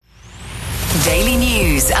Daily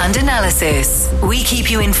news and analysis. We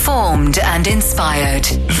keep you informed and inspired.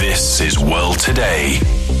 This is World Today.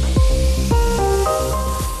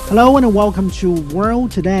 Hello and welcome to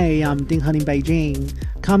World Today. I'm Ding Han in Beijing.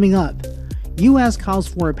 Coming up, U.S. calls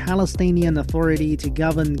for a Palestinian Authority to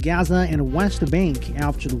govern Gaza and West Bank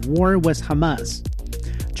after the war with Hamas.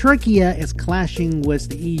 Turkiye is clashing with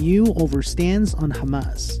the EU over stance on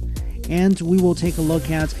Hamas. And we will take a look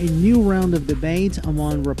at a new round of debate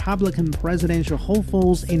among Republican presidential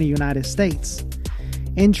hopefuls in the United States.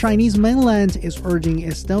 And Chinese mainland is urging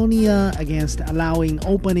Estonia against allowing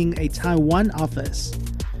opening a Taiwan office.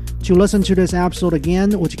 To listen to this episode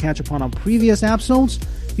again or to catch up on our previous episodes,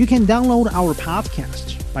 you can download our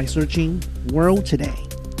podcast by searching World Today.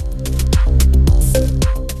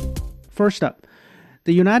 First up,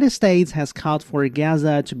 the United States has called for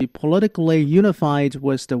Gaza to be politically unified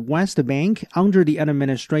with the West Bank under the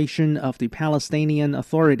administration of the Palestinian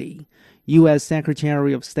Authority. U.S.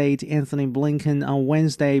 Secretary of State Antony Blinken on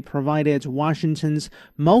Wednesday provided Washington's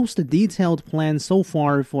most detailed plan so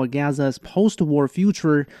far for Gaza's post-war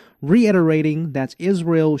future, reiterating that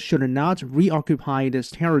Israel should not reoccupy this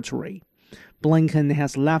territory. Blinken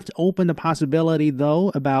has left open the possibility,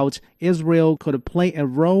 though, about Israel could play a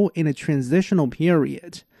role in a transitional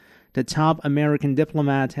period. The top American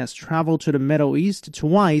diplomat has traveled to the Middle East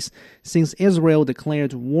twice since Israel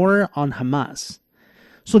declared war on Hamas.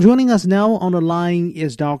 So joining us now on the line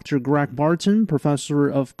is Dr. Greg Barton, Professor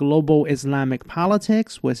of Global Islamic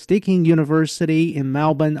Politics with Deakin University in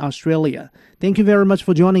Melbourne, Australia. Thank you very much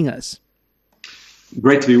for joining us.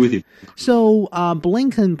 Great to be with you. So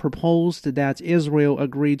Blinken proposed that Israel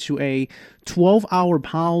agree to a 12-hour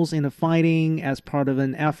pause in the fighting as part of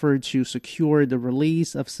an effort to secure the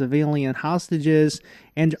release of civilian hostages.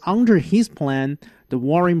 And under his plan, the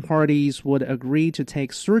warring parties would agree to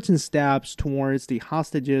take certain steps towards the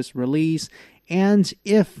hostages' release. And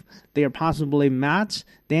if they are possibly met,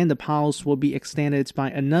 then the pause will be extended by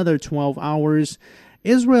another 12 hours.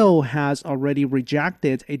 Israel has already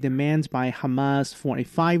rejected a demand by Hamas for a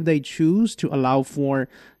 5-day truce to allow for,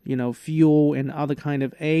 fuel and other kind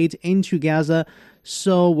of aid into Gaza.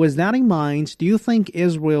 So with that in mind, do you think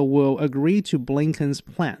Israel will agree to Blinken's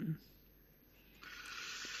plan?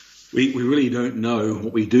 We really don't know.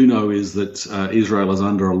 What we do know is that Israel is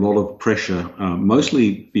under a lot of pressure,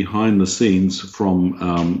 mostly behind the scenes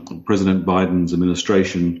from President Biden's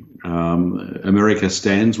administration. America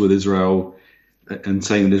stands with Israel and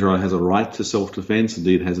saying that Israel has a right to self-defense,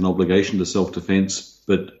 indeed has an obligation to self-defense,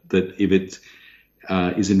 but that if it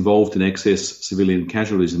is involved in excess civilian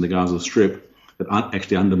casualties in the Gaza Strip, that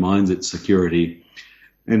actually undermines its security.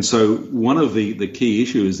 And so one of the key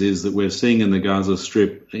issues is that we're seeing in the Gaza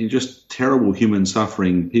Strip just terrible human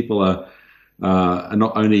suffering. People are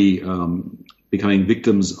not only becoming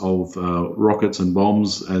victims of rockets and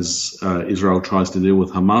bombs as Israel tries to deal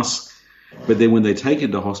with Hamas, but then when they take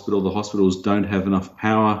it to hospital, the hospitals don't have enough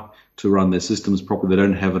power to run their systems properly. They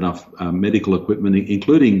don't have enough medical equipment,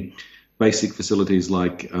 including basic facilities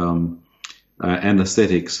like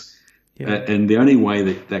anesthetics. Yeah. And the only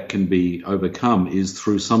way that can be overcome is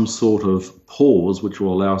through some sort of pause, which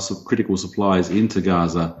will allow some critical supplies into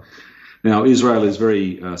Gaza. Now, Israel is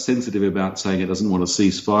very sensitive about saying it doesn't want a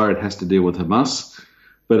ceasefire. It has to deal with Hamas.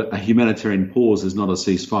 But a humanitarian pause is not a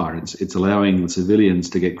ceasefire. It's allowing the civilians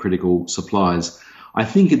to get critical supplies. I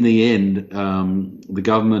think in the end, the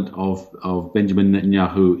government of Benjamin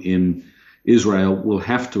Netanyahu in Israel will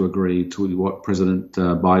have to agree to what President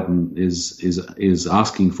Biden is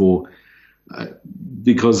asking for,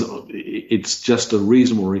 because it's just a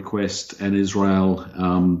reasonable request, and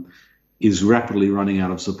Israel is rapidly running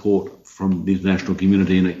out of support from the international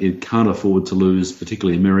community, and it can't afford to lose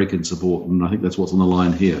particularly American support, and I think that's what's on the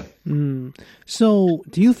line here. So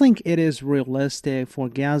do you think it is realistic for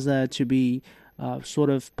Gaza to be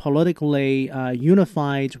sort of politically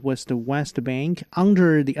unified with the West Bank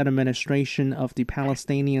under the administration of the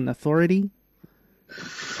Palestinian Authority?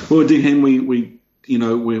 Well, Dehan,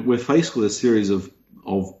 we're faced with a series of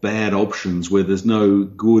bad options where there's no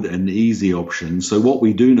good and easy option. So what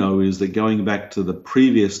we do know is that going back to the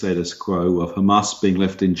previous status quo of Hamas being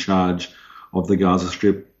left in charge of the Gaza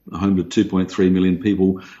Strip, home to 2.3 million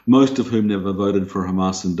people, most of whom never voted for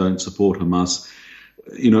Hamas and don't support Hamas.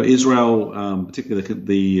 Israel, particularly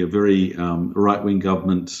the very right-wing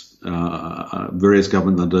government, various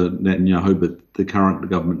governments under Netanyahu, but the current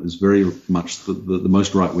government is very much the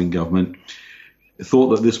most right-wing government,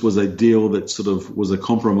 thought that this was a deal that sort of was a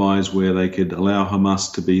compromise where they could allow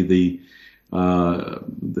Hamas to be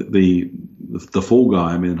the fall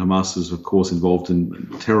guy. I mean, Hamas is of course involved in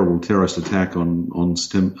a terrible terrorist attack on the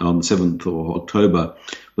 7th of October,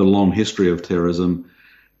 with a long history of terrorism.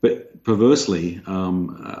 But perversely,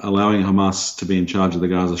 allowing Hamas to be in charge of the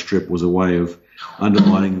Gaza Strip was a way of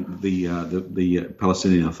undermining the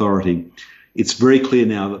Palestinian Authority. It's very clear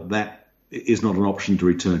now that is not an option to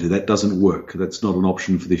return to. That doesn't work. That's not an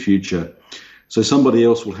option for the future. So somebody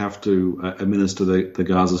else will have to administer the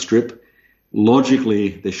Gaza Strip. Logically,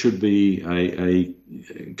 there should be a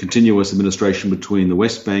continuous administration between the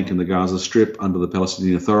West Bank and the Gaza Strip under the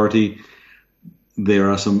Palestinian Authority. There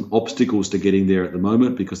are some obstacles to getting there at the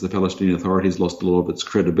moment because the Palestinian Authority has lost a lot of its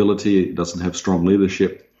credibility. It doesn't have strong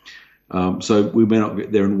leadership. So we may not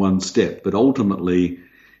get there in one step. But ultimately,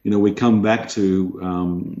 we come back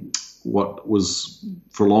to what was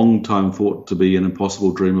for a long time thought to be an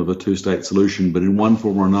impossible dream of a two-state solution. But in one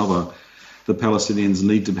form or another, the Palestinians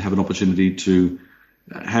need to have an opportunity to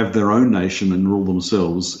have their own nation and rule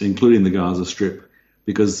themselves, including the Gaza Strip,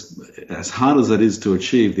 because as hard as that is to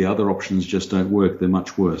achieve, the other options just don't work. They're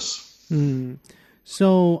much worse.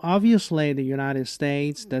 So obviously the United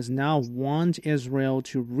States does not want Israel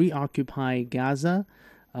to reoccupy Gaza.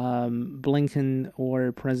 Blinken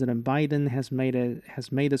or President Biden has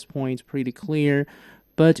made this point pretty clear.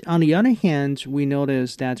 But on the other hand, we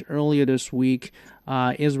noticed that earlier this week,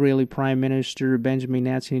 Israeli Prime Minister Benjamin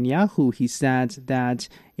Netanyahu, he said that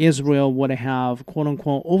Israel would have,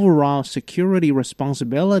 quote-unquote, overall security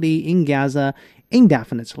responsibility in Gaza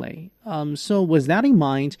indefinitely. So with that in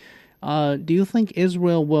mind, do you think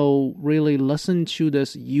Israel will really listen to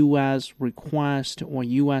this U.S. request or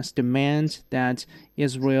U.S. demand that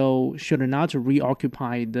Israel should not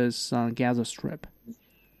reoccupy this Gaza Strip?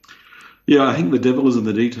 Yeah, I think the devil is in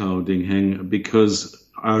the detail, Ding Heng, because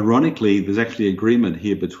ironically, there's actually agreement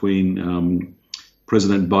here between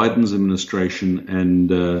President Biden's administration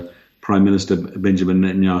and Prime Minister Benjamin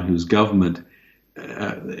Netanyahu's government.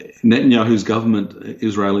 Netanyahu's government,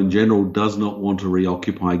 Israel in general, does not want to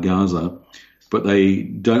reoccupy Gaza, but they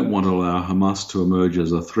don't want to allow Hamas to emerge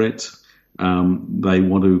as a threat. They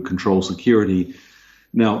want to control security.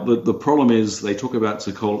 Now, the problem is they talk about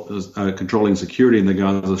controlling security in the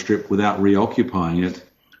Gaza Strip without reoccupying it.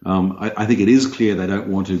 I think it is clear they don't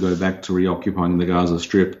want to go back to reoccupying the Gaza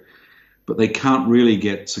Strip, but they can't really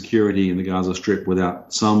get security in the Gaza Strip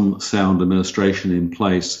without some sound administration in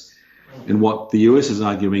place. And what the US is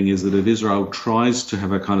arguing is that if Israel tries to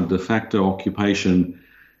have a kind of de facto occupation,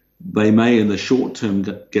 they may in the short term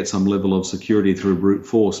get some level of security through brute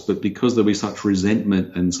force, but because there'll be such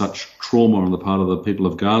resentment and such trauma on the part of the people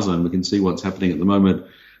of Gaza, and we can see what's happening at the moment,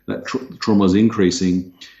 that trauma is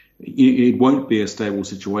increasing, it won't be a stable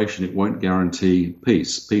situation. It won't guarantee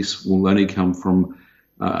peace. Peace will only come from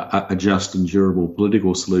a just and durable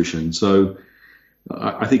political solution. So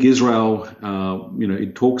I think Israel,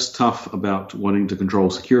 it talks tough about wanting to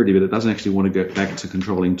control security, but it doesn't actually want to go back to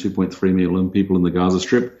controlling 2.3 million people in the Gaza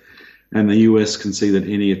Strip. And the US can see that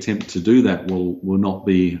any attempt to do that will not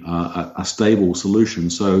be a stable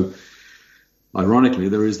solution. So, ironically,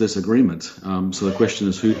 there is this agreement. So the question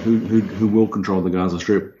is who will control the Gaza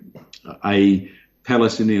Strip? A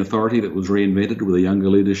Palestinian Authority that was reinvented with a younger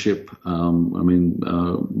leadership.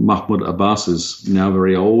 Mahmoud Abbas is now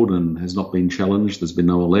very old and has not been challenged. There's been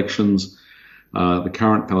no elections. The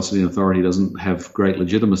current Palestinian Authority doesn't have great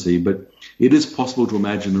legitimacy, but it is possible to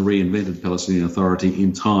imagine a reinvented Palestinian Authority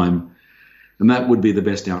in time, and that would be the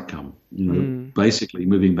best outcome, basically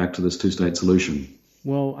moving back to this two-state solution.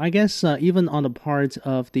 Well, I guess even on the part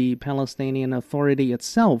of the Palestinian Authority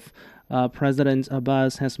itself, President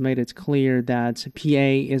Abbas has made it clear that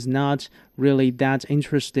PA is not really that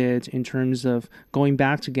interested in terms of going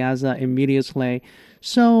back to Gaza immediately.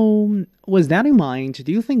 So with that in mind,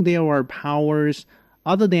 do you think there are powers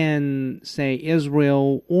other than, say,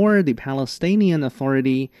 Israel or the Palestinian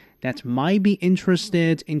Authority that might be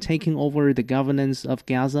interested in taking over the governance of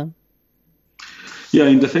Gaza? Yeah,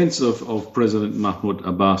 in defense of President Mahmoud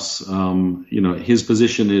Abbas, his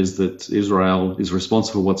position is that Israel is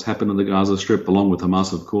responsible for what's happened in the Gaza Strip, along with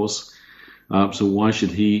Hamas, of course. So why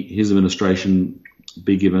should his administration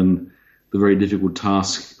be given the very difficult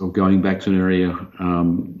task of going back to an area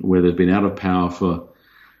where they've been out of power for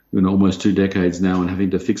almost 2 decades now and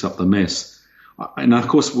having to fix up the mess? And of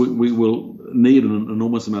course, we will need an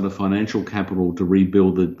enormous amount of financial capital to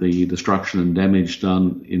rebuild the destruction and damage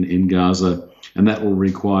done in Gaza, and that will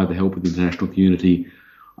require the help of the international community.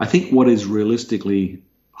 I think what is realistically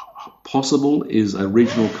possible is a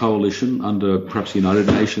regional coalition under perhaps United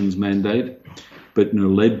Nations mandate, but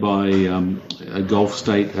led by Gulf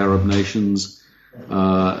state Arab nations,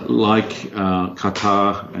 like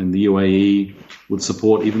Qatar and the UAE, would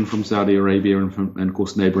support, even from Saudi Arabia and of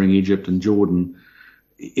course, neighboring Egypt and Jordan.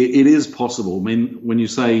 It is possible. I mean, when you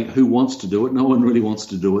say who wants to do it, no one really wants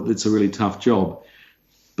to do it. It's a really tough job.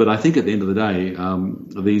 But I think at the end of the day,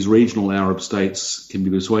 these regional Arab states can be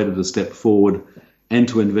persuaded to step forward and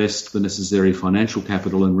to invest the necessary financial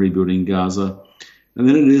capital in rebuilding Gaza. And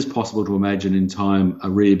then it is possible to imagine in time a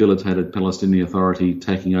rehabilitated Palestinian Authority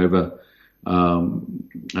taking over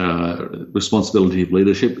responsibility of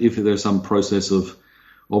leadership if there's some process of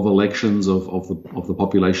elections of the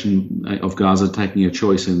population of Gaza taking a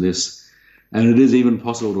choice in this. And it is even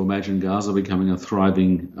possible to imagine Gaza becoming a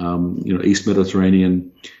thriving, East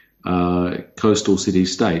Mediterranean coastal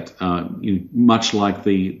city-state, much like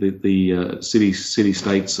the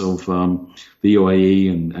city-states of the UAE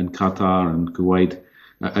and Qatar and Kuwait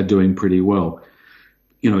are doing pretty well.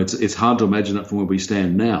 It's hard to imagine it from where we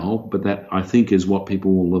stand now, but that, I think, is what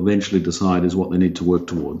people will eventually decide is what they need to work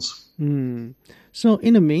towards. So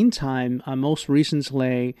in the meantime, most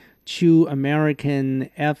recently, 2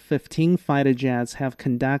 American F-15 fighter jets have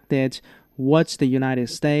conducted what the United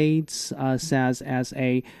States says as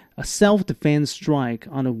a self-defense strike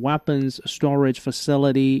on a weapons storage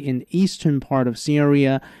facility in eastern part of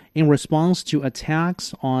Syria in response to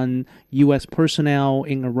attacks on U.S. personnel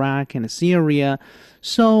in Iraq and Syria.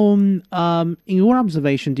 So, in your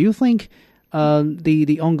observation, do you think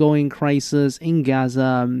the ongoing crisis in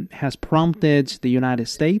Gaza has prompted the United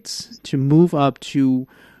States to move up to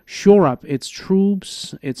shore up its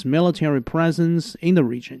troops, its military presence in the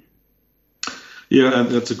region? Yeah,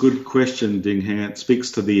 that's a good question, Ding Han. It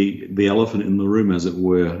speaks to the elephant in the room, as it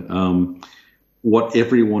were. What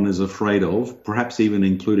everyone is afraid of, perhaps even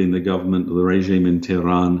including the government, the regime in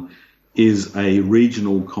Tehran, is a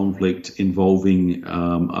regional conflict involving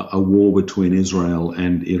a war between Israel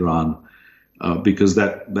and Iran, because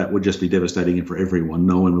that would just be devastating for everyone.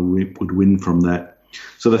 No one would win from that.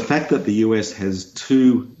 So the fact that the US has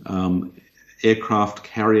 2 aircraft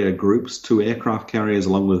carrier groups, 2 aircraft carriers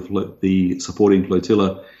along with the supporting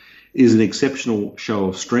flotilla, is an exceptional show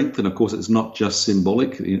of strength. And of course, it's not just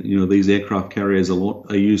symbolic. These aircraft carriers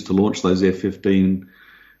are used to launch those F-15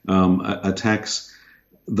 attacks.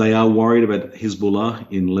 They are worried about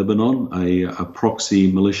Hezbollah in Lebanon, a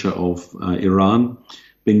proxy militia of Iran,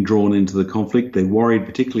 being drawn into the conflict. They're worried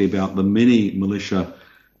particularly about the many militia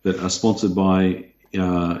that are sponsored by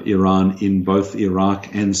Iran in both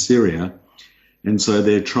Iraq and Syria. And so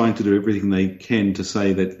they're trying to do everything they can to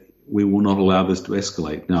say that we will not allow this to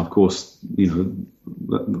escalate. Now, of course,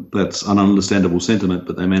 that's an understandable sentiment,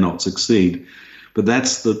 but they may not succeed. But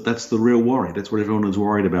that's the real worry. That's what everyone is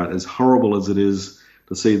worried about. As horrible as it is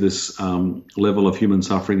to see this level of human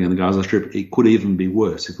suffering in the Gaza Strip, it could even be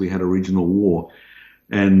worse if we had a regional war.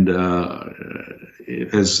 And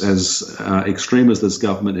as extreme as this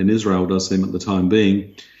government in Israel does seem at the time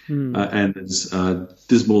being, and as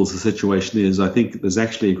dismal as the situation is, I think there's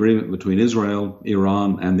actually agreement between Israel,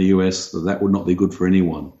 Iran, and the US that would not be good for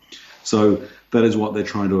anyone. So that is what they're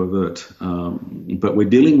trying to avert. But we're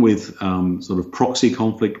dealing with sort of proxy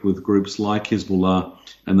conflict with groups like Hezbollah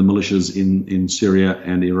and the militias in Syria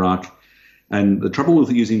and Iraq. And the trouble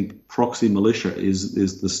with using proxy militia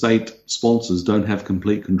is the state sponsors don't have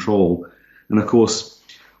complete control. And of course,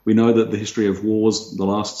 we know that the history of wars the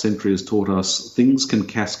last century has taught us things can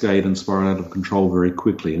cascade and spiral out of control very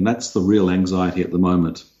quickly. And that's the real anxiety at the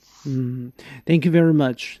moment. Thank you very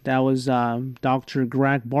much. That was Dr.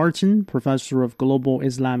 Greg Barton, Professor of Global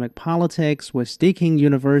Islamic Politics with Deakin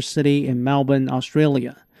University in Melbourne,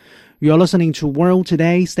 Australia. You're listening to World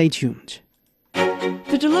Today. Stay tuned.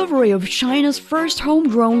 The delivery of China's first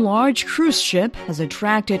homegrown large cruise ship has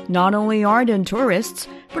attracted not only ardent tourists,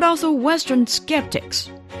 but also Western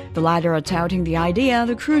skeptics. The latter are touting the idea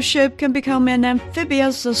the cruise ship can become an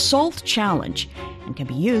amphibious assault challenge and can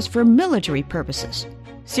be used for military purposes.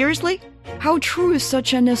 Seriously? How true is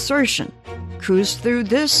such an assertion? Cruise through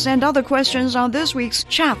this and other questions on this week's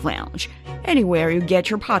Chat Lounge, anywhere you get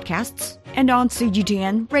your podcasts, and on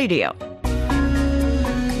CGTN Radio.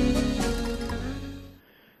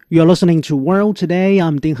 You're listening to World Today.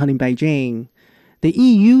 I'm Ding Han in Beijing. The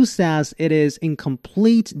EU says it is in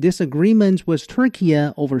complete disagreement with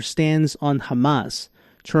Turkiye over stance on Hamas.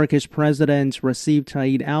 Turkish President Recep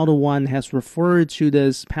Tayyip Erdogan has referred to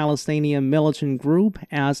this Palestinian militant group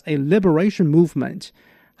as a liberation movement.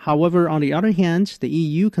 However, on the other hand, the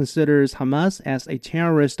EU considers Hamas as a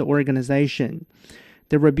terrorist organization.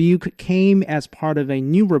 The rebuke came as part of a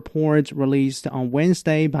new report released on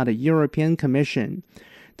Wednesday by the European Commission.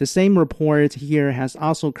 The same report here has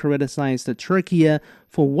also criticized Turkey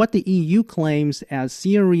for what the EU claims as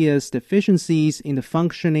serious deficiencies in the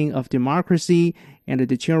functioning of democracy and the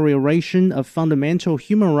deterioration of fundamental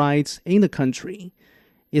human rights in the country.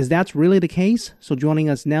 Is that really the case? So joining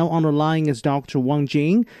us now on the line is Dr. Wang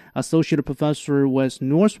Jing, Associate Professor with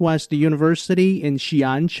Northwest University in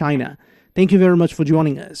Xi'an, China. Thank you very much for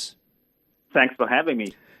joining us. Thanks for having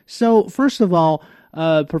me. So first of all,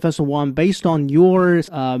 Professor Wang, based on your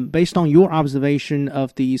observation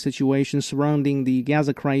of the situation surrounding the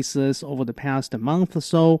Gaza crisis over the past month or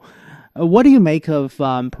so, what do you make of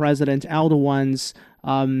President Erdogan's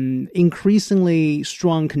increasingly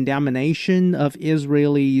strong condemnation of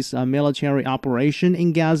Israel's military operation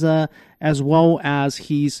in Gaza, as well as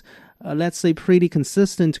his, let's say, pretty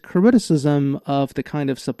consistent criticism of the kind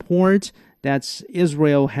of support that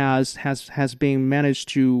Israel has been managed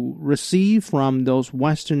to receive from those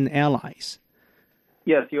Western allies?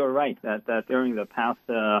 Yes, you're right. That during the past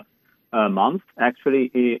month,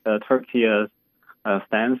 actually, Turkey's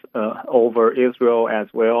stance over Israel as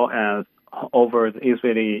well as over the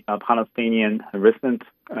Israeli-Palestinian recent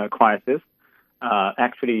crisis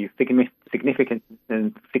actually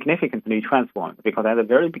significantly transformed, because at the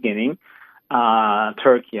very beginning,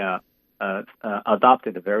 Turkey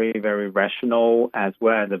adopted a very, very rational as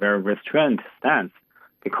well as a very restrained stance.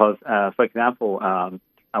 Because, for example,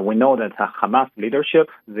 we know that Hamas leadership,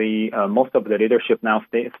 most of the leadership now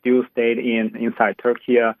still stayed inside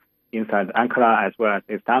Turkey, inside Ankara as well as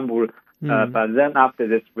Istanbul. But then after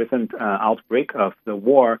this recent outbreak of the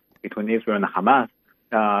war between Israel and Hamas,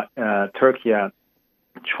 Turkey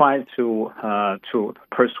tried to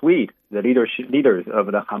persuade the leaders of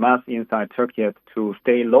the Hamas inside Turkey to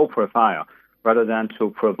stay low profile rather than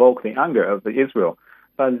to provoke the anger of Israel.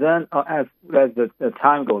 But then, as the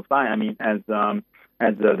time goes by, I mean, as the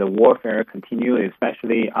warfare continued,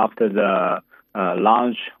 especially after the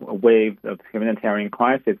large wave of humanitarian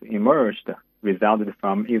crisis emerged, resulted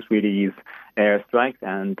from Israelis' airstrikes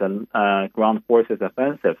and ground forces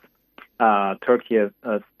offensives, Turkey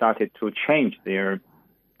started to change their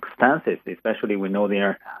stances. Especially, we know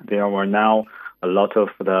there were now a lot of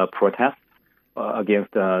the protests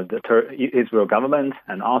against the Israel government,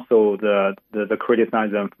 and also the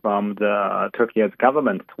criticism from the Turkey's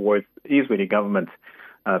government towards Israeli government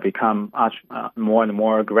become much more and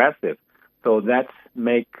more aggressive. So that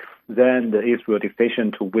makes then the Israel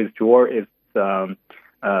decision to withdraw its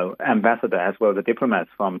ambassador as well as the diplomats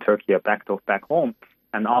from Turkey back home,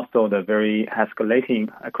 and also the very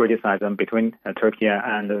escalating criticism between Turkey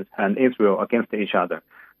and Israel against each other.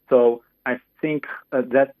 So I think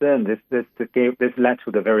that then this led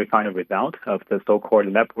to the very final result of the so-called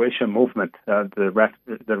liberation movement, the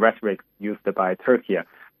rhetoric used by Turkey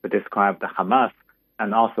to describe the Hamas.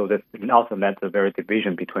 And also, this also led to a very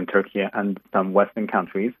division between Turkey and some Western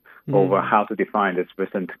countries over how to define this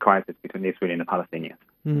recent crisis between Israel and the Palestinians.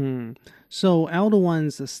 So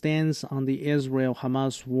Erdogan's stance on the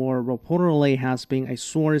Israel-Hamas war reportedly has been a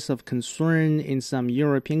source of concern in some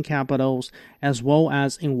European capitals as well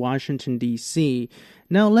as in Washington, D.C.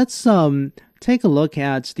 Now, let's take a look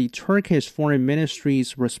at the Turkish Foreign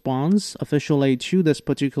Ministry's response officially to this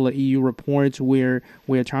particular EU report we're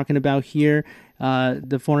talking about here.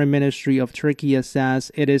 The Foreign Ministry of Turkey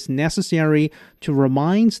says it is necessary to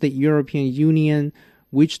remind the European Union,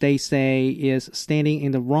 which they say is standing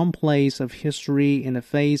in the wrong place of history in the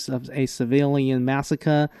face of a civilian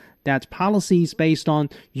massacre, that policies based on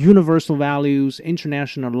universal values,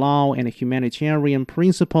 international law, and humanitarian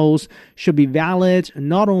principles should be valid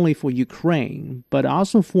not only for Ukraine, but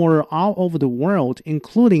also for all over the world,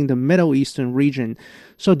 including the Middle Eastern region.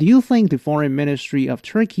 So do you think the Foreign Ministry of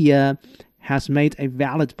Turkey has made a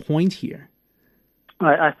valid point here?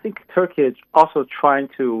 I think Turkey is also trying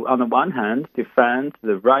to, on the one hand, defend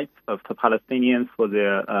the rights of the Palestinians for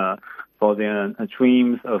their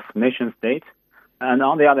dreams of nation state, and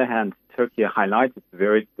on the other hand, Turkey highlights the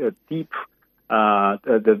very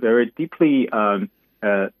deeply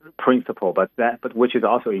principle, but which is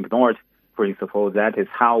also ignored principle, that is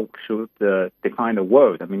how should define the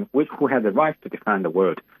world. I mean, who has the right to define the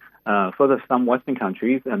world? For some Western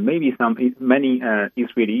countries, and maybe many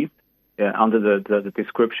Israelis, under the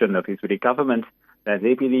description of Israeli government, that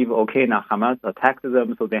they believe, okay, now Hamas attacked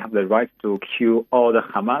them, so they have the right to kill all the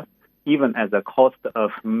Hamas, even at the cost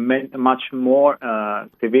of much more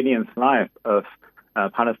civilians' life of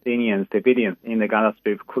Palestinian civilians in the Gaza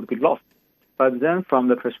Strip could be lost. But then, from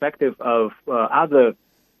the perspective of other,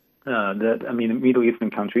 Middle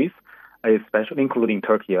Eastern countries, especially including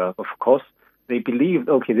Turkey, of course, they believe,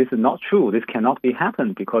 okay, this is not true. This cannot be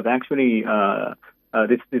happened, because actually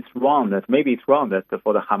it's wrong that maybe it's wrong that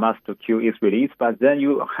for the Hamas to kill Israelis, but then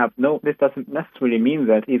this doesn't necessarily mean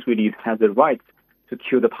that Israelis have the right to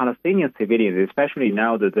kill the Palestinian civilians, especially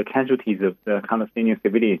now that the casualties of the Palestinian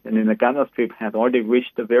civilians and in the Gaza Strip has already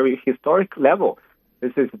reached a very historic level.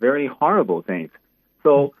 This is very horrible things.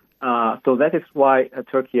 So that is why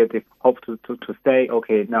Turkey hopes to say,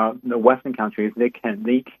 okay, now the Western countries they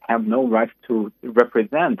have no right to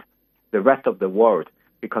represent the rest of the world,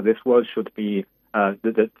 because this world should be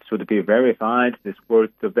verified. This world,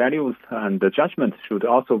 the values and the judgment should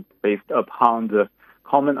also be based upon the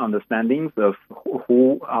common understandings of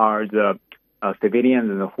who are the civilians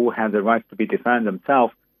and who have the right to be defend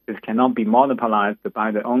themselves. This cannot be monopolized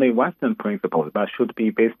by the only Western principles, but should be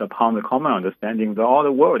based upon the common understanding of all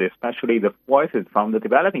the world, especially the voices from the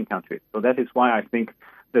developing countries. So that is why I think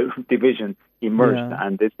the division emerged,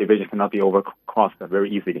 and this division cannot be overcrossed very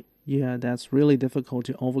easily. Yeah, that's really difficult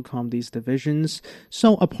to overcome these divisions.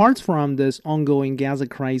 So apart from this ongoing Gaza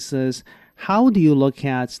crisis, how do you look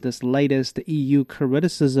at this latest EU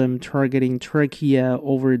criticism targeting Turkey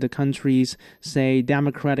over the country's, say,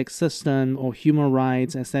 democratic system or human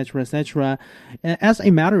rights, etc., etc.? As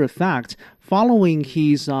a matter of fact, following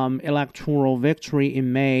his electoral victory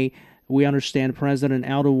in May, we understand President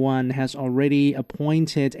Erdogan has already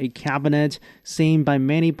appointed a cabinet seen by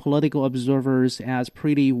many political observers as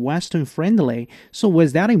pretty Western-friendly. So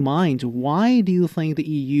with that in mind, why do you think the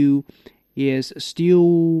EU is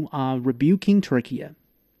still rebuking Turkey?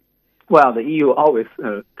 Well, the EU always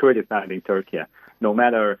criticizing Turkey, no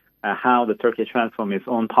matter how the Turkey transforms its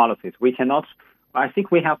own policies. I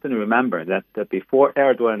think we have to remember that before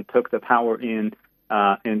Erdogan took the power in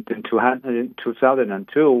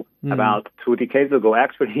 2002, about 2 decades ago,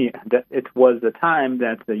 actually, that it was the time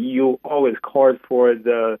that the EU always called for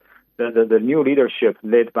the new leadership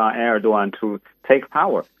led by Erdogan to take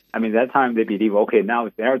power. I mean, that time they believe, okay, now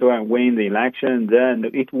if Erdogan wins the election, then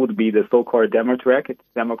it would be the so-called democratic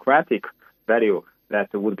value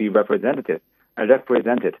that would be represented.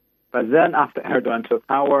 But then after Erdogan took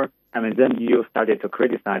power, then you started to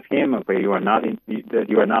criticize him. Okay, you are not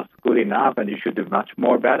good enough, and you should do much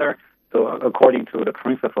more better. So according to the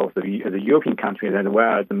principles of the European countries as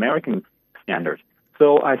well as American standards.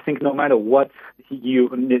 So I think no matter what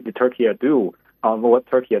Turkey do or what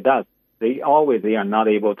Turkey does, they are not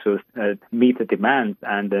able to meet the demands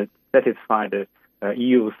and satisfy the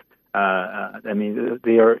EU's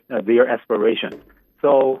their aspirations.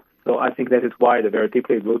 So I think that is why the very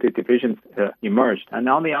deeply rooted divisions emerged. And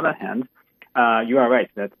on the other hand, you are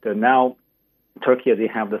right that now Turkey, they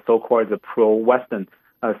have the so-called pro-Western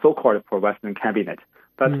cabinet.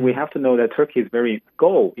 But we have to know that Turkey's very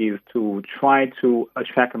goal is to try to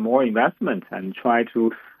attract more investment and try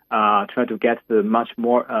to get the much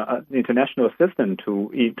more international assistance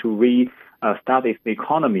to restart its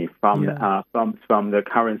economy from the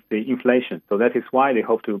currency inflation. So that is why they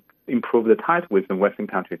hope to improve the ties with the Western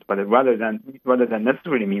countries. But rather than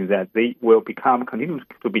necessarily mean that they will continue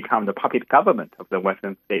to become the puppet government of the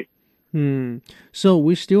Western states. So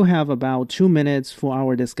we still have about 2 minutes for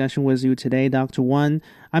our discussion with you today, Dr. Wan.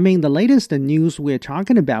 The latest news we're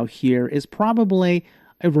talking about here is probably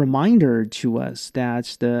a reminder to us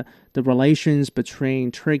that the relations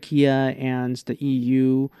between Turkey and the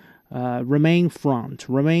EU remain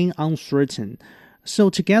uncertain.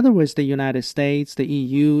 So together with the United States, the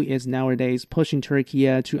EU is nowadays pushing Turkey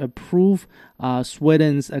to approve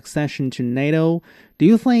Sweden's accession to NATO. Do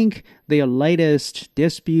you think their latest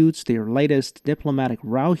disputes, their latest diplomatic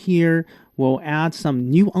route here will add some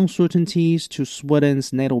new uncertainties to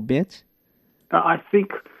Sweden's NATO bid? I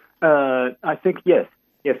think yes.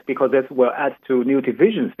 Yes, because that will add to new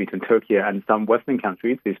divisions between Turkey and some Western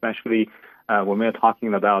countries, especially when we're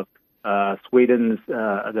talking about Sweden's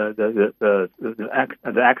the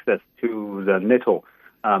access to the NATO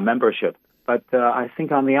membership. But I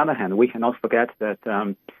think on the other hand, we cannot forget that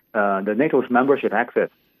the NATO's membership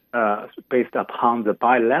access based upon the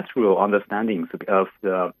bilateral understandings of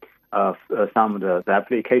some of the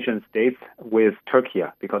application states with Turkey,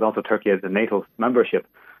 because also Turkey is the NATO's membership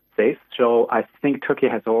state. So I think Turkey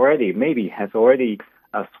has already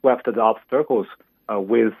swept the obstacles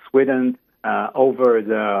with Sweden over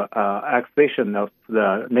the accession of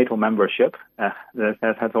the NATO membership that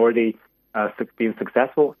has already been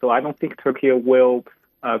successful. So I don't think Turkey will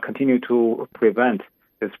continue to prevent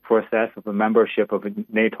this process of the membership of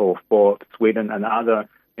NATO for Sweden and other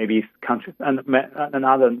maybe countries and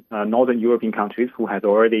other northern European countries who had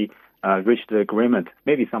already reached the agreement,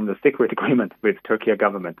 maybe some of the secret agreement with Turkey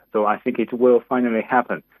government. So I think it will finally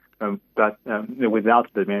happen, but without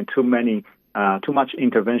too much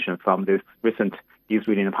intervention from this recent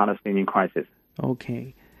Israeli and Palestinian crisis.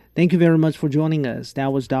 Okay. Thank you very much for joining us.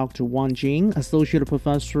 That was Dr. Wang Jing, Associate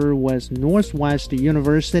Professor with Northwest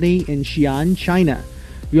University in Xi'an, China.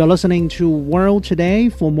 You are listening to World Today.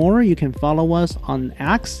 For more, you can follow us on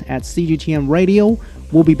X at CGTN Radio.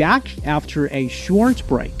 We'll be back after a short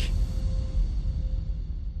break.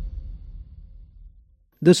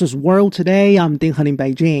 This is World Today. I'm Ding Han in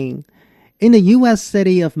Beijing. In the U.S.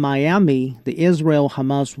 city of Miami, the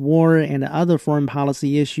Israel-Hamas war and other foreign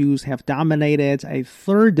policy issues have dominated a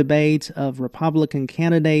third debate of Republican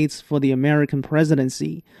candidates for the American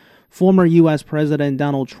presidency. Former U.S. President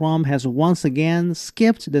Donald Trump has once again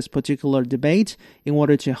skipped this particular debate in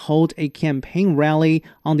order to hold a campaign rally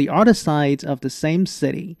on the other side of the same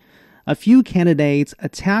city. A few candidates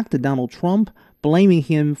attacked Donald Trump, blaming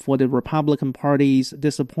him for the Republican Party's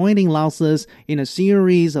disappointing losses in a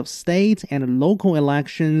series of state and local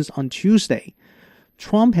elections on Tuesday.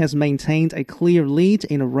 Trump has maintained a clear lead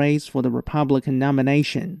in a race for the Republican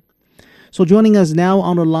nomination. So joining us now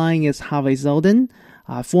on the line is Harvey Zeldin,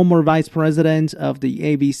 former vice president of the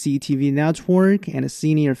ABC TV network and a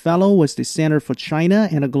senior fellow with the Center for China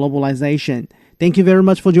and Globalization. Thank you very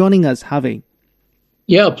much for joining us, Harvey.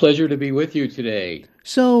 Yeah, pleasure to be with you today.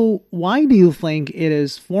 So why do you think it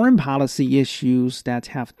is foreign policy issues that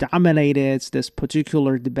have dominated this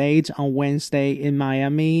particular debate on Wednesday in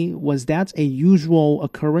Miami? Was that a usual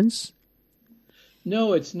occurrence?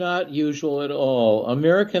 No, it's not usual at all.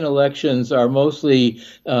 American elections are mostly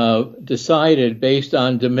decided based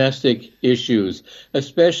on domestic issues,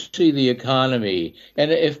 especially the economy.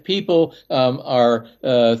 And if people are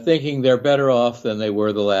thinking they're better off than they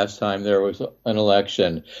were the last time there was an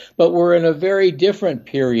election. But we're in a very different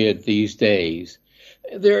period these days.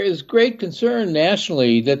 There is great concern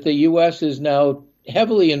nationally that the U.S. is now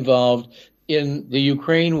heavily involved in the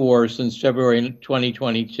Ukraine war since February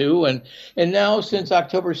 2022, and now since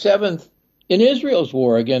October 7th in Israel's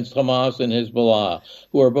war against Hamas and Hezbollah,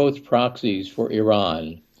 who are both proxies for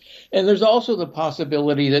Iran. And there's also the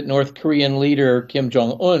possibility that North Korean leader Kim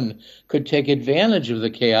Jong-un could take advantage of the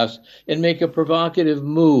chaos and make a provocative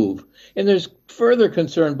move. And there's further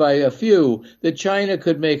concern by a few that China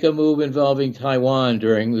could make a move involving Taiwan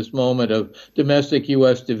during this moment of domestic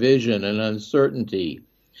U.S. division and uncertainty.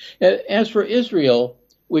 As for Israel,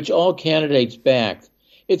 which all candidates backed,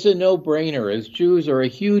 it's a no-brainer, as Jews are a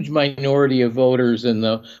huge minority of voters in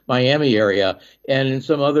the Miami area and in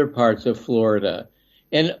some other parts of Florida.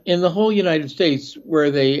 And in the whole United States, where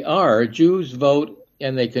they are, Jews vote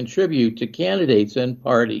and they contribute to candidates and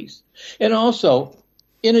parties. And also,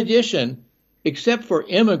 in addition, except for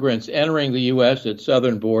immigrants entering the U.S. at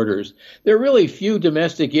southern borders, there are really few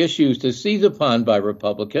domestic issues to seize upon by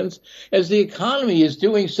Republicans, as the economy is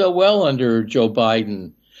doing so well under Joe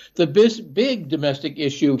Biden. The big domestic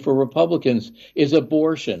issue for Republicans is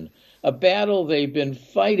abortion, a battle they've been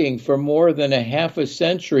fighting for more than a half a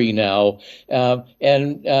century now,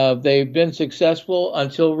 and they've been successful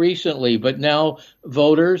until recently, but now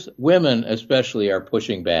voters, women especially, are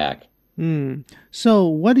pushing back. So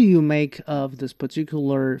what do you make of this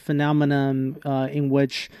particular phenomenon in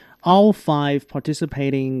which all five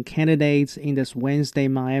participating candidates in this Wednesday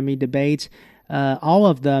Miami debate, all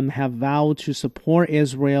of them have vowed to support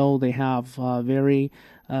Israel? They have very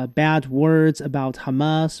bad words about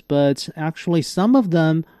Hamas, but actually some of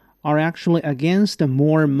them are actually against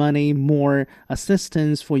more money, more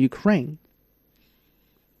assistance for Ukraine.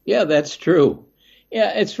 Yeah, that's true.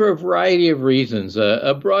 Yeah, it's for a variety of reasons.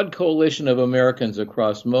 A broad coalition of Americans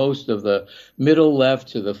across most of the middle left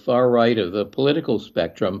to the far right of the political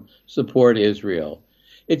spectrum support Israel.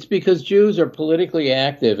 It's because Jews are politically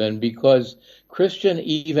active and because Christian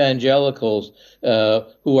evangelicals,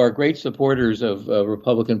 who are great supporters of the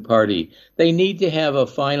Republican Party, they need to have a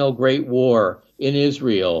final great war in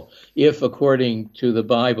Israel if, according to the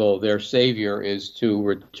Bible, their Savior is to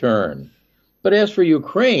return. But as for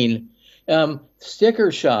Ukraine,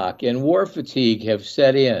 sticker shock and war fatigue have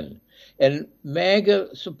set in, and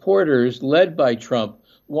MAGA supporters led by Trump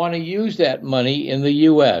want to use that money in the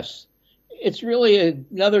U.S. It's really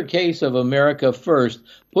another case of America first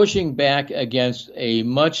pushing back against a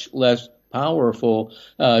much less powerful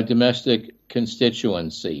domestic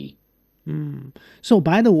constituency. So,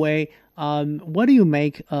 by the way, what do you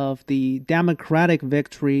make of the Democratic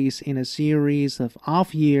victories in a series of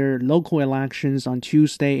off-year local elections on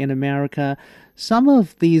Tuesday in America? Some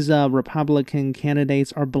of these Republican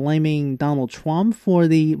candidates are blaming Donald Trump for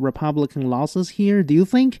the Republican losses here. Do you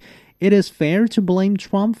think it is fair to blame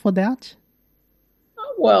Trump for that?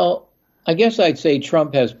 Well, I guess I'd say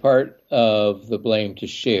Trump has part of the blame to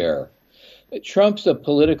share. Trump's a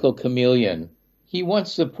political chameleon. he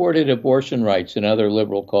once supported abortion rights and other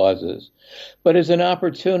liberal causes. But as an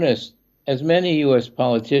opportunist, as many U.S.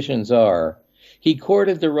 politicians are, he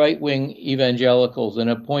courted the right-wing evangelicals and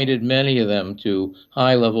appointed many of them to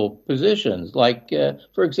high-level positions, like,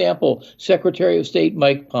 for example, Secretary of State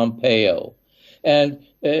Mike Pompeo. And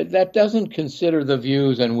that doesn't consider the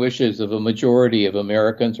views and wishes of a majority of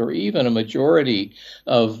Americans or even a majority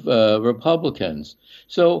of Republicans.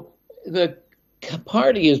 So the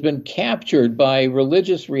party has been captured by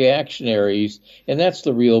religious reactionaries, and that's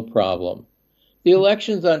the real problem. The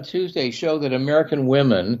elections on Tuesday show that American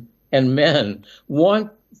women and men want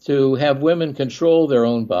to have women control their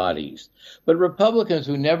own bodies. But Republicans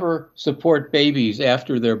who never support babies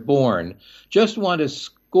after they're born just want to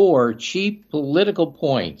score cheap political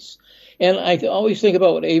points. And I always think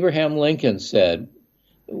about what Abraham Lincoln said.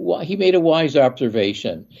 He made a wise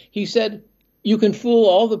observation. He said, you can fool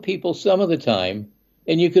all the people some of the time,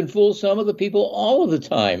 and you can fool some of the people all of the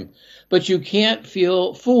time, but you can't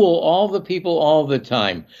fool all the people all the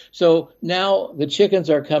time. So now the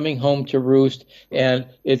chickens are coming home to roost, and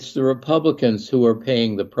it's the Republicans who are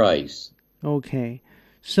paying the price. Okay.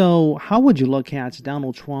 So how would you look at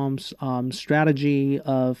Donald Trump's strategy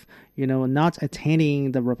of, not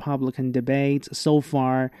attending the Republican debates so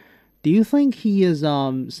far? Do you think he is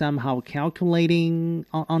somehow calculating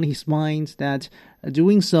on his mind that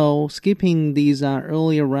doing so, skipping these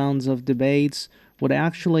earlier rounds of debates, would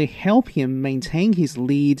actually help him maintain his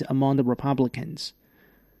lead among the Republicans?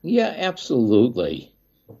 Yeah, absolutely.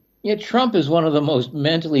 Yeah, Trump is one of the most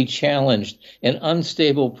mentally challenged and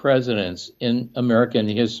unstable presidents in American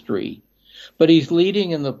history, but he's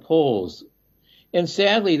leading in the polls. And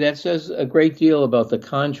sadly, that says a great deal about the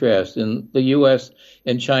contrast in the U.S.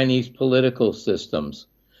 and Chinese political systems.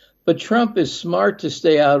 But Trump is smart to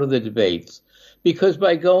stay out of the debates, because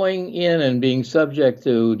by going in and being subject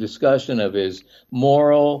to discussion of his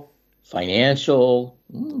moral, financial,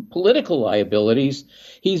 political liabilities,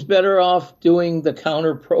 he's better off doing the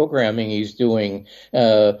counter-programming he's doing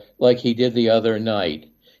like he did the other night.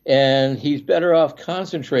 And he's better off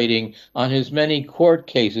concentrating on his many court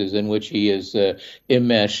cases in which he is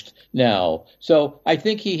enmeshed now. So I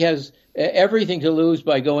think he has everything to lose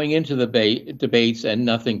by going into the debates and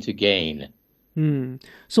nothing to gain.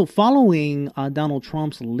 So following Donald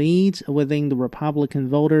Trump's lead within the Republican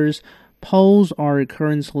voters, polls are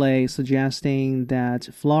currently suggesting that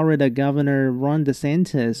Florida Governor Ron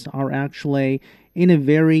DeSantis are actually in a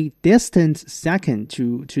very distant second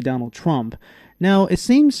to Donald Trump. Now, it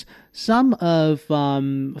seems some of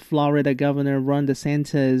Florida Governor Ron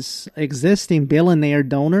DeSantis' existing billionaire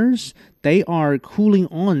donors, they are cooling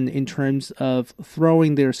on in terms of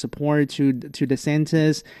throwing their support to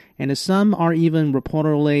DeSantis, and some are even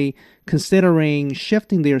reportedly considering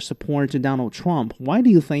shifting their support to Donald Trump. Why do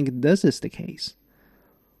you think this is the case?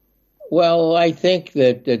 Well, I think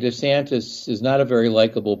that DeSantis is not a very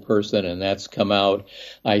likable person, and that's come out.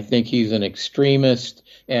 I think he's an extremist,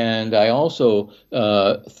 and I also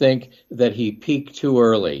think that he peaked too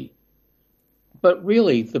early. But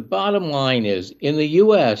really, the bottom line is, in the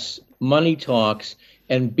U.S., money talks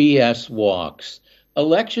and BS walks.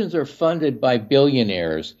 Elections are funded by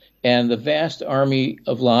billionaires and the vast army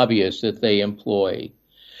of lobbyists that they employ.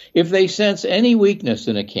 If they sense any weakness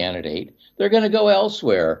in a candidate, they're going to go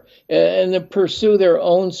elsewhere and pursue their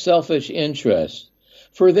own selfish interests.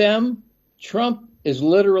 For them, Trump is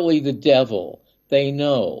literally the devil. They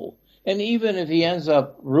know. And even if he ends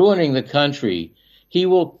up ruining the country, he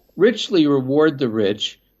will richly reward the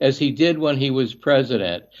rich, as he did when he was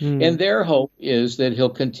president. And their hope is that he'll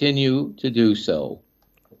continue to do so.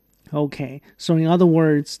 Okay. So in other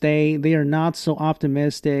words, they are not so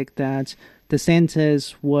optimistic that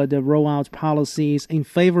DeSantis would roll out policies in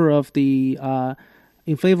favor of the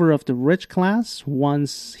rich class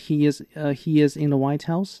once he is in the White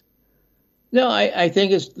House? No, I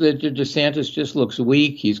think it's that DeSantis just looks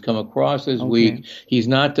weak. He's come across as weak. He's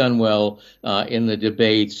not done well in the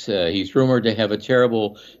debates. He's rumored to have a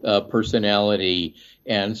terrible personality.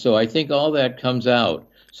 And so I think all that comes out.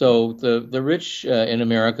 So the rich in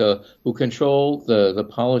America who control the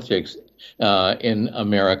politics in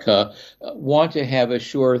America want to have a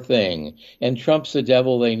sure thing. And Trump's the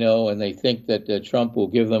devil they know, and they think that Trump will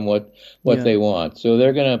give them what they want. So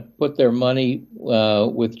they're going to put their money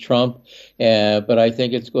with Trump, but I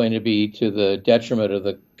think it's going to be to the detriment of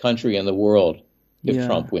the country and the world if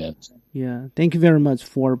Trump wins. Yeah, thank you very much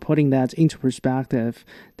for putting that into perspective.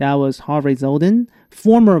 That was Harvey Zolden,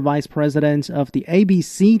 former vice president of the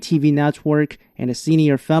ABC TV network and a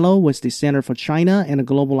senior fellow with the Center for China and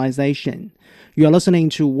Globalization. You are listening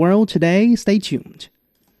to World Today. Stay tuned.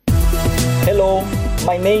 Hello,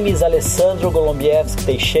 my name is Alessandro Golombiewski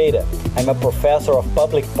Teixeira. I'm a professor of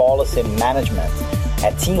public policy and management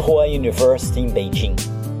at Tsinghua University in Beijing.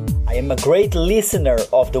 I am a great listener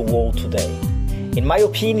of The World Today. In my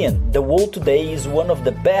opinion, The World Today is one of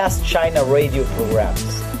the best China radio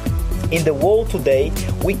programs. In The World Today,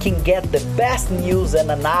 we can get the best news and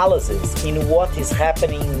analysis in what is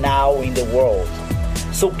happening now in the world.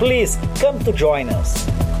 So please come to join us.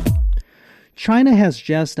 China has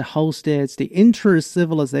just hosted the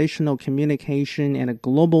Inter-Civilizational Communication and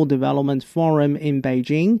Global Development Forum in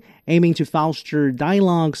Beijing, aiming to foster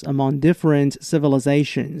dialogues among different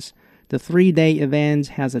civilizations. The 3-day event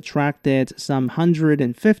has attracted some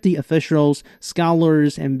 150 officials,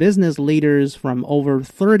 scholars, and business leaders from over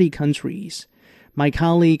 30 countries. My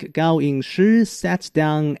colleague Gao Yingshi sat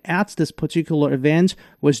down at this particular event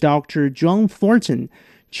with Dr. John Thornton,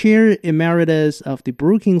 Chair Emeritus of the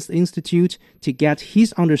Brookings Institute, to get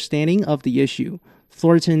his understanding of the issue.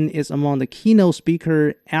 Thornton is among the keynote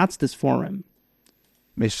speakers at this forum.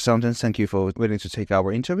 Mr. Thornton, thank you for willing to take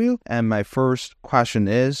our interview. And my first question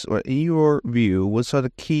is, in your view, what are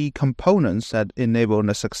the key components that enable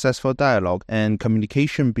a successful dialogue and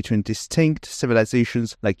communication between distinct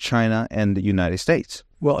civilizations like China and the United States?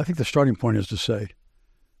 Well, I think the starting point is to say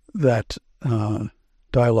that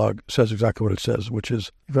dialogue says exactly what it says, which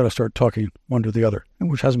is you've got to start talking one to the other,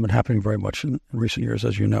 which hasn't been happening very much in recent years,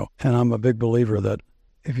 as you know. And I'm a big believer that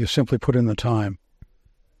if you simply put in the time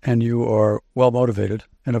and you are well-motivated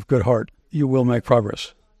and of good heart, you will make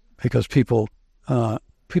progress, because people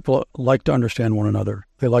like to understand one another.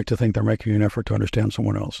 They like to think they're making an effort to understand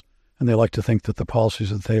someone else, and they like to think that the policies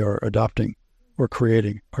that they are adopting or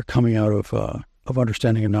creating are coming out of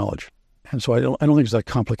understanding and knowledge. And so I don't think it's that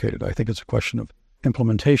complicated. I think it's a question of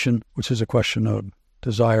implementation, which is a question of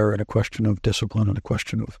desire and a question of discipline and a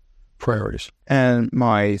question of priorities. And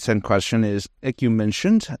my second question is, like you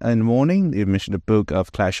mentioned in the morning, you mentioned the book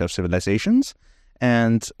of Clash of Civilizations.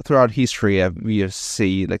 And throughout history, we have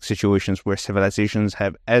seen situations where civilizations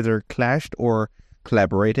have either clashed or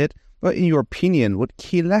collaborated. But in your opinion, what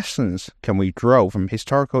key lessons can we draw from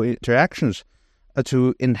historical interactions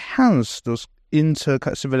to enhance those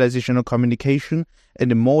inter-civilizational communication in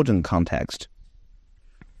the modern context?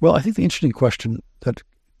 Well, I think the interesting question that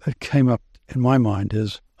came up in my mind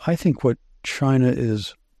is, I think what China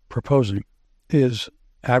is proposing is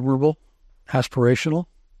admirable, aspirational,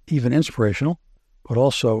 even inspirational, but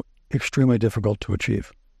also extremely difficult to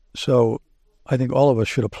achieve. So I think all of us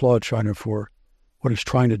should applaud China for what it's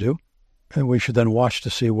trying to do, and we should then watch to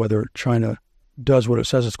see whether China does what it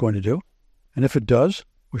says it's going to do. And if it does,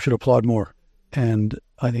 we should applaud more. And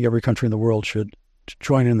I think every country in the world should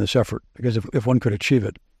join in this effort, because if one could achieve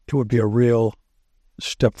it, it would be a real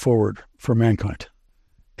step forward for mankind.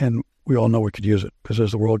 And we all know we could use it, because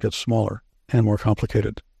as the world gets smaller and more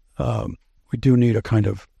complicated, we do need a kind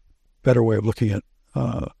of better way of looking at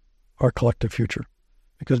our collective future,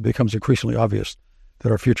 because it becomes increasingly obvious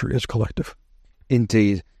that our future is collective.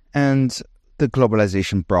 Indeed. And the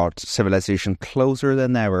globalization brought civilization closer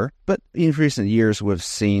than ever. But in recent years, we've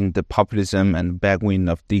seen the populism and backwind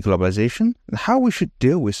of deglobalization. How we should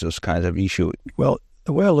deal with those kinds of issues? Well,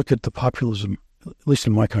 the way I look at the populism, at least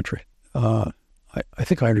in my country, I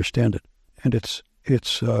think I understand it, and it's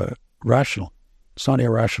rational. It's not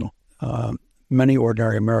irrational. Many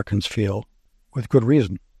ordinary Americans feel, with good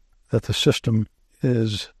reason, that the system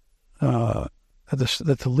is that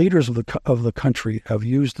the leaders of the country have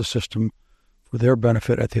used the system for their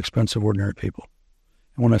benefit at the expense of ordinary people.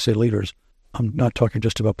 And when I say leaders, I'm not talking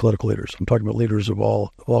just about political leaders. I'm talking about leaders of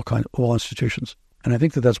all institutions. And I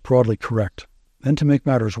think that that's broadly correct. Then, to make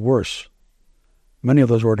matters worse, many of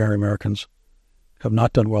those ordinary Americans have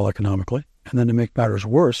not done well economically. And then, to make matters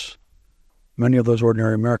worse, many of those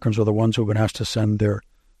ordinary Americans are the ones who have been asked to send their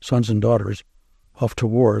sons and daughters off to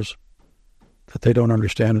wars that they don't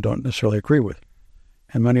understand and don't necessarily agree with.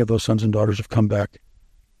 And many of those sons and daughters have come back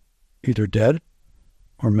either dead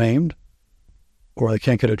or maimed, or they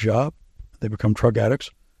can't get a job. They become drug addicts.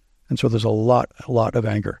 And so there's a lot of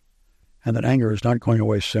anger. And that anger is not going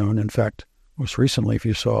away soon. In fact, most recently, if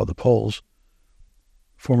you saw the polls,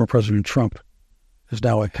 former President Trump is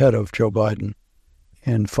now ahead of Joe Biden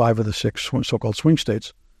in 5 of the 6 so-called swing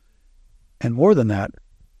states. And more than that,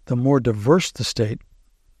 the more diverse the state,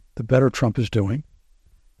 the better Trump is doing.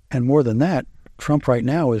 And more than that, Trump right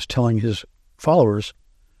now is telling his followers,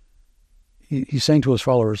 he's saying to his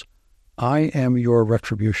followers, I am your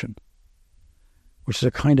retribution, which is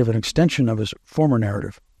a kind of an extension of his former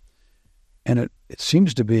narrative. And it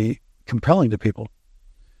seems to be compelling to people,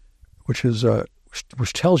 which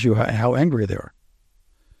tells you how angry they are.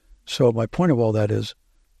 So my point of all that is,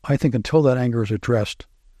 I think until that anger is addressed,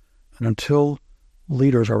 and until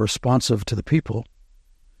leaders are responsive to the people,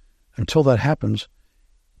 until that happens,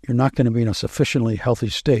 you're not going to be in a sufficiently healthy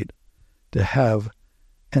state to have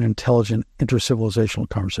an intelligent intercivilizational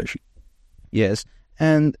conversation. Yes,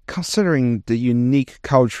 and considering the unique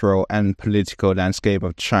cultural and political landscape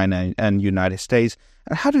of China and United States,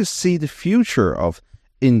 how do you see the future of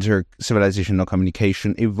inter-civilizational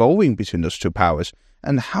communication evolving between those two powers,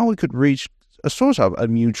 and how we could reach a sort of a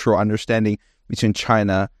mutual understanding between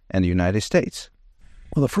China and the United States?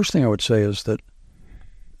 Well, the first thing I would say is that,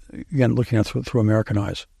 again, looking at it through American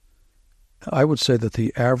eyes, I would say that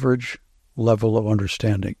the average level of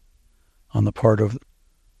understanding on the part of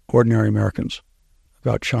ordinary Americans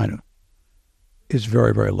about China is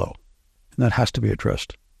very, very low. And that has to be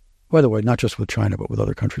addressed. By the way, not just with China, but with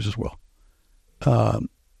other countries as well.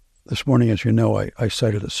 This morning, as you know, I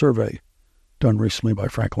cited a survey done recently by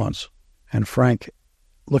Frank Luntz. And Frank,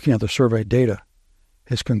 looking at the survey data,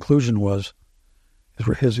 his conclusion was,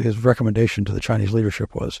 his recommendation to the Chinese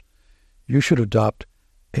leadership was, you should adopt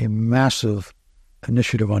a massive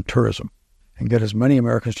initiative on tourism and get as many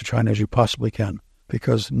Americans to China as you possibly can,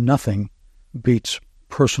 because nothing beats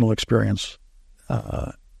personal experience.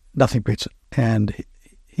 Nothing beats it. And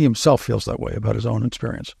he himself feels that way about his own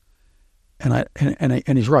experience.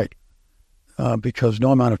 And he's right, because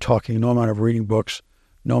no amount of talking, no amount of reading books,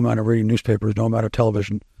 no amount of reading newspapers, no amount of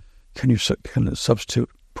television can substitute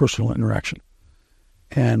personal interaction.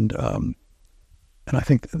 And I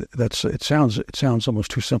think it sounds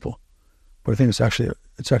almost too simple, but I think it's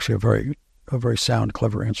actually a very sound,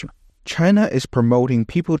 clever answer. China is promoting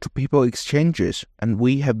people-to-people exchanges, and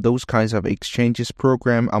we have those kinds of exchanges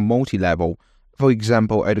program on multi-level. For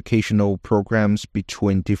example, educational programs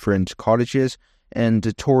between different colleges and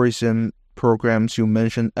the tourism programs you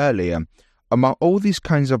mentioned earlier. Among all these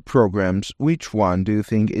kinds of programs, which one do you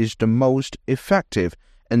think is the most effective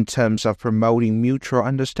in terms of promoting mutual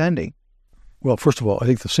understanding? Well, first of all, I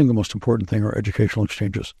think the single most important thing are educational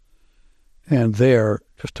exchanges. And there,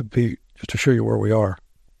 just to show you where we are,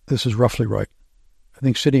 this is roughly right. I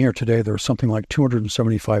think sitting here today, there are something like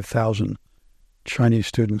 275,000 Chinese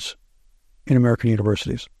students in American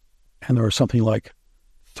universities. And there are something like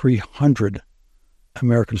 300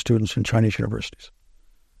 American students in Chinese universities.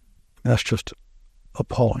 That's just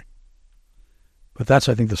appalling. But that's,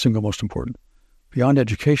 I think, the single most important. Beyond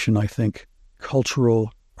education, I think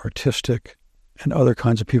cultural, artistic, and other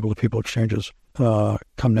kinds of people-to-people exchanges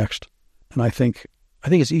come next. And I think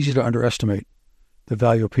it's easy to underestimate the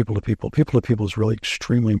value of people-to-people. People-to-people is really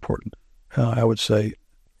extremely important. I would say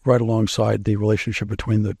right alongside the relationship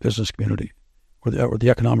between the business community or the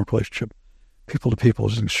economic relationship, people-to-people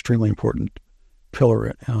is an extremely important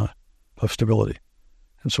pillar of stability.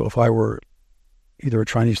 And so if I were either a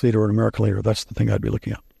Chinese leader or an American leader, that's the thing I'd be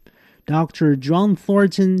looking at. Dr. John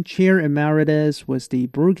Thornton, Chair Emeritus with the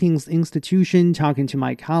Brookings Institution, talking to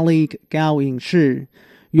my colleague Gao Yingshi.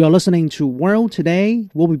 You are listening to World Today.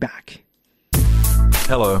 We'll be back.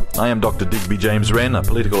 Hello, I am Dr. Digby James Wren, a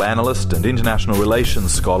political analyst and international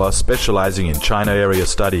relations scholar specializing in China area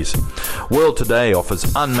studies. World Today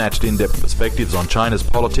offers unmatched in-depth perspectives on China's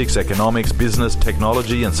politics, economics, business,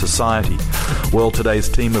 technology and society. World Today's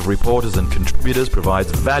team of reporters and contributors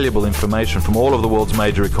provides valuable information from all of the world's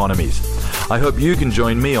major economies. I hope you can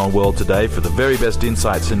join me on World Today for the very best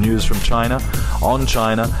insights and news from China, on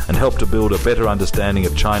China, and help to build a better understanding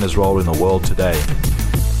of China's role in the world today.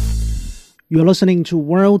 You're listening to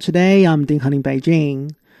World Today. I'm Ding Han in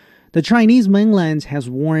Beijing. The Chinese mainland has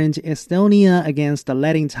warned Estonia against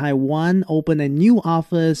letting Taiwan open a new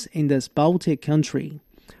office in this Baltic country.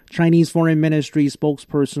 Chinese Foreign Ministry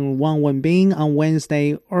spokesperson Wang Wenbin on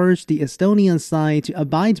Wednesday urged the Estonian side to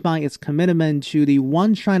abide by its commitment to the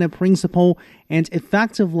One China principle and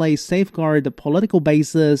effectively safeguard the political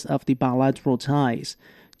basis of the bilateral ties.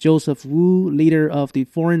 Joseph Wu, leader of the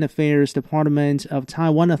Foreign Affairs Department of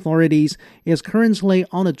Taiwan authorities, is currently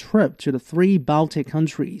on a trip to the three Baltic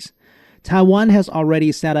countries. Taiwan has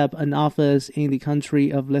already set up an office in the country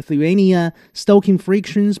of Lithuania, stoking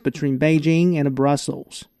frictions between Beijing and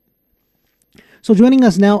Brussels. So joining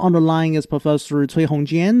us now on the line is Professor Cui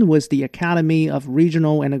Hongjian with the Academy of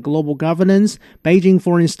Regional and Global Governance, Beijing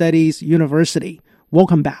Foreign Studies University.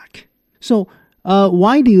 Welcome back. So,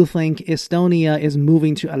 why do you think Estonia is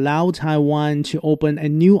moving to allow Taiwan to open a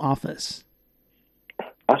new office?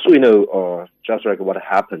 As we know, just like what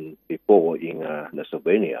happened before in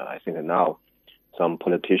Lithuania, I think now some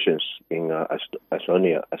politicians in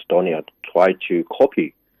Estonia try to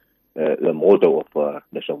copy the model of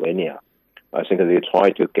Lithuania. I think they try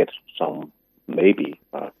to get some maybe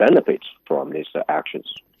benefits from these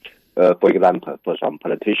actions. For example, for some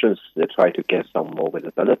politicians, they try to get some more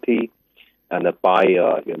visibility and by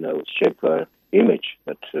shape image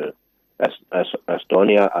that as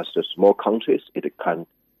Estonia, as a small countries, it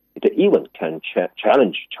even can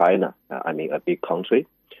challenge China. A big country,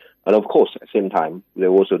 and of course, at the same time, they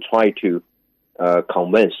also try to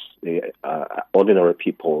convince the ordinary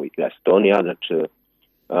people in Estonia that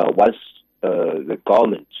once the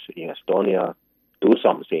government in Estonia do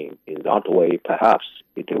something in that way, perhaps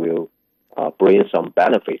it will bring some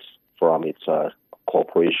benefits from its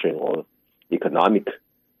cooperation or economic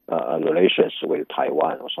relations with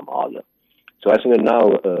Taiwan or some other. So I think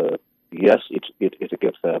now, yes, it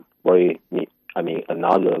gives a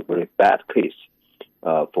another very bad case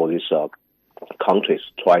for these countries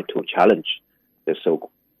try to challenge the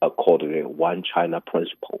so-called one China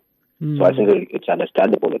principle. So I think it's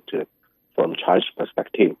understandable that from China's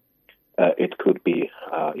perspective, it could be,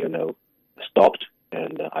 stopped,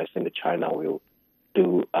 and I think China will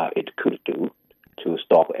do it could do to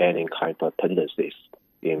stop any kind of tendencies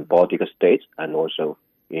in Baltic states and also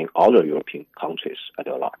in other European countries at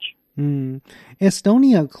large.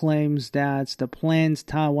 Estonia claims that the planned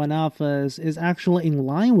Taiwan office is actually in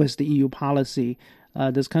line with the EU policy.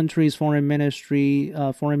 This country's foreign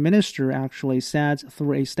minister actually said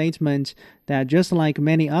through a statement that just like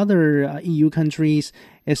many other EU countries,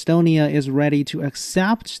 Estonia is ready to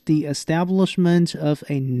accept the establishment of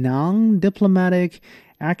a non-diplomatic,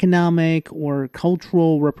 economic, or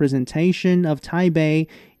cultural representation of Taipei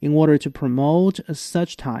in order to promote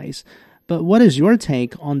such ties. But what is your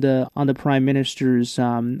take on the prime minister's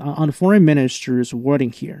on the foreign minister's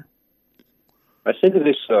wording here? I think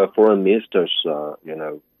this foreign minister's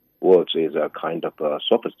words is a kind of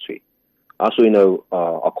sophistry. As we know,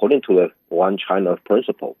 according to the One China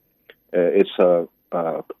principle, it's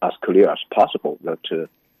as clear as possible that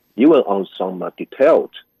even on some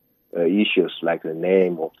detailed issues like the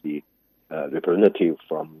name of the representative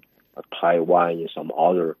from Taiwan in some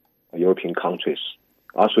other European countries,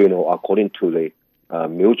 as we know, according to the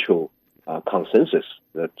mutual consensus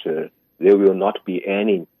that there will not be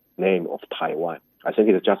any name of Taiwan. I think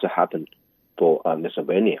it just happened for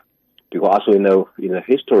Lithuania, because as we know, in the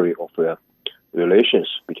history of relations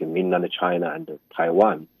between mainland China and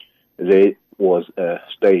Taiwan, there was a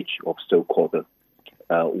stage of so-called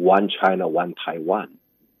one China, one Taiwan,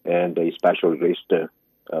 and especially raised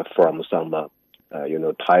from some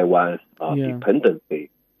Taiwan dependency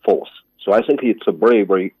force. So I think it's a very,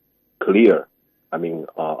 very clear,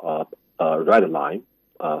 red line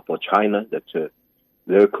for China that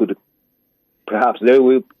there could, perhaps there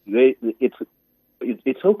will,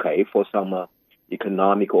 it's okay for some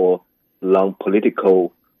economic or long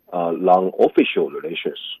political, long official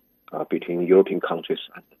relations between European countries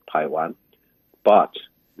and Taiwan, but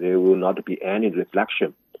there will not be any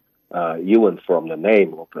reflection, even from the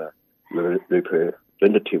name of the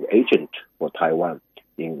representative agent for Taiwan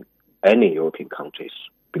in any European countries,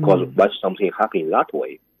 because once something happens that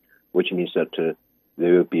way, which means that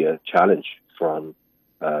there will be a challenge from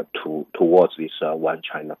towards this one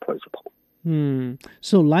China principle.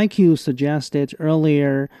 So like you suggested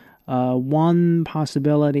earlier, one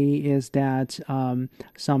possibility is that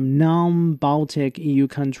some non-Baltic EU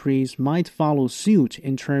countries might follow suit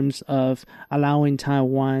in terms of allowing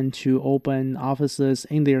Taiwan to open offices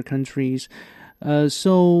in their countries.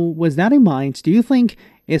 So with that in mind, do you think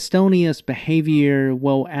Estonia's behavior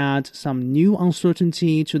will add some new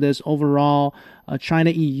uncertainty to this overall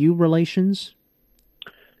China-EU relations?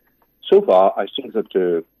 So far, I think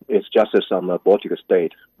that it's just some Baltic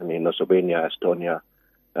states, Lithuania, Estonia,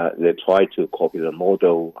 they try to copy the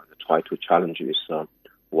model, try to challenge this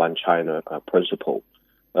one China principle.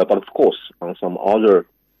 But of course, on some other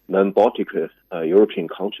non-Baltic European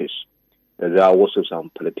countries, there are also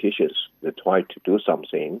some politicians that try to do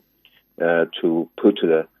something to put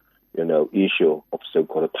the issue of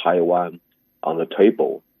so-called Taiwan on the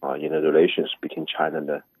table in the relations between China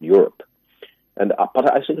and Europe. And but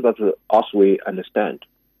I think that as we understand,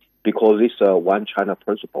 because this one China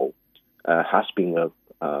principle has been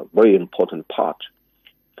a very important part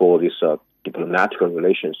for this diplomatic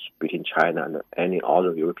relations between China and any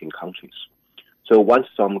other European countries. So once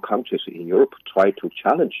some countries in Europe try to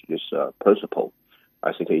challenge this principle,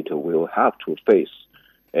 I think it will have to face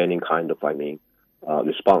any kind of,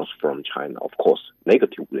 response from China. Of course,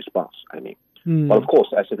 negative response, But of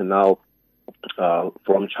course, I think now,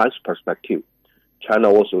 from China's perspective, China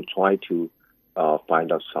also try to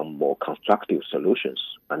find out some more constructive solutions.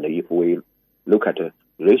 And if we look at the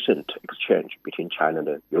recent exchange between China and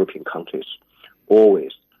the European countries,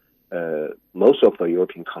 always, most of the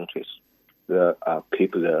European countries, they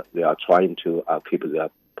are trying to keep their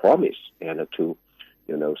promise and to,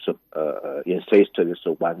 insist this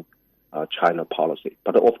one China policy.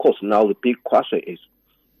 But of course, now the big question is,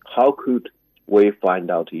 how could we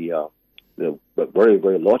find out the very,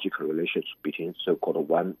 very logical relationship between so-called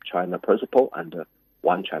one China principle and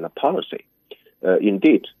one China policy?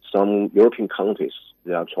 Indeed, some European countries,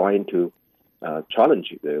 they are trying to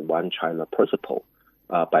challenge the one China principle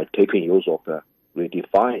by taking use of the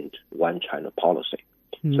redefined one China policy.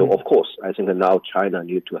 So, of course, I think now China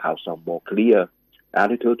needs to have some more clear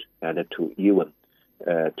attitude and to even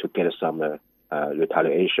to get some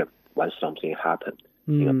retaliation when something happens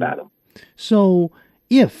in a battle. So,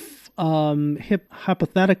 if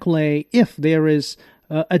hypothetically, if there is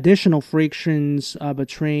additional frictions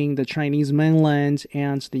between the Chinese mainland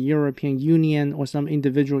and the European Union or some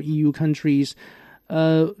individual EU countries,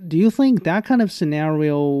 do you think that kind of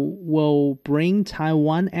scenario will bring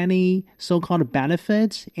Taiwan any so-called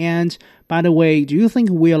benefit? And by the way, do you think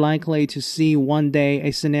we are likely to see one day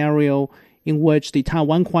a scenario in which the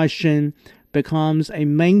Taiwan question becomes a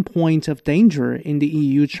main point of danger in the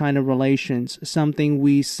EU-China relations, something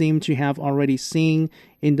we seem to have already seen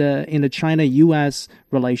in the China-US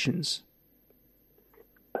relations?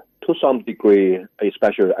 To some degree,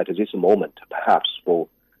 especially at this moment, perhaps for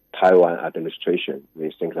Taiwan administration,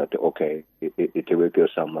 they think that, okay, it will give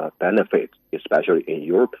some benefit, especially in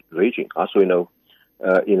Europe region. As we know,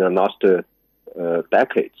 in the last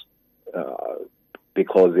decades,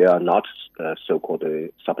 because there are not so-called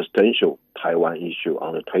substantial Taiwan issue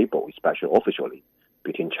on the table, especially officially,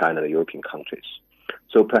 between China and European countries.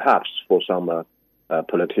 So perhaps for some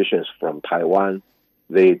politicians from Taiwan,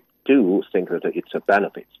 they do think that it's a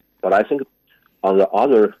benefit. But I think on the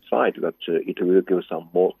other side, that it will give some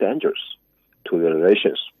more dangers to the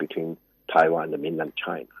relations between Taiwan and mainland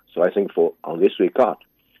China. So I think on this regard,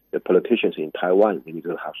 the politicians in Taiwan need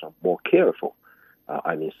to have some more careful,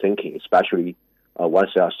 thinking, especially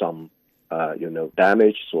once there are some,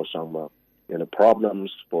 damage or some,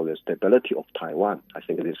 problems for the stability of Taiwan. I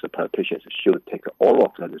think these politicians should take all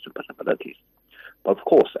of the responsibilities. But of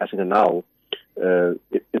course, I think now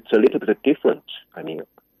it's a little bit different.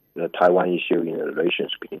 The Taiwan issue in the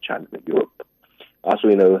relations between China and Europe. As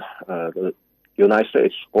we know, the United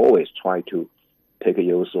States always try to take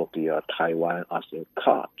use of the Taiwan as a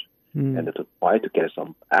card and to try to get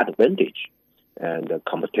some advantage and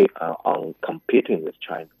competing with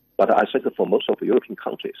China. But I think for most of the European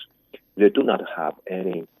countries, they do not have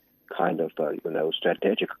any kind of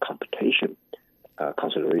strategic competition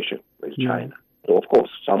consideration with China. So of course,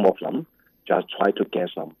 some of them just try to get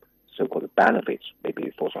some so-called benefits,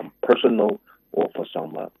 maybe for some personal or for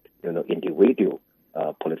some individual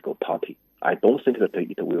political party. I don't think that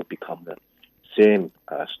it will become the same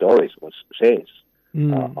stories or sense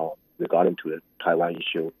regarding to the Taiwan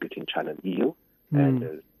issue between China and EU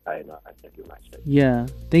and China and the United States. Yeah,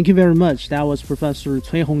 thank you very much. That was Professor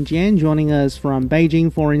Cui Hongjian joining us from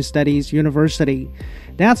Beijing Foreign Studies University.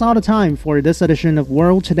 That's all the time for this edition of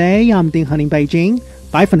World Today. I'm Ding Han in Beijing.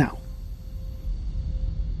 Bye for now.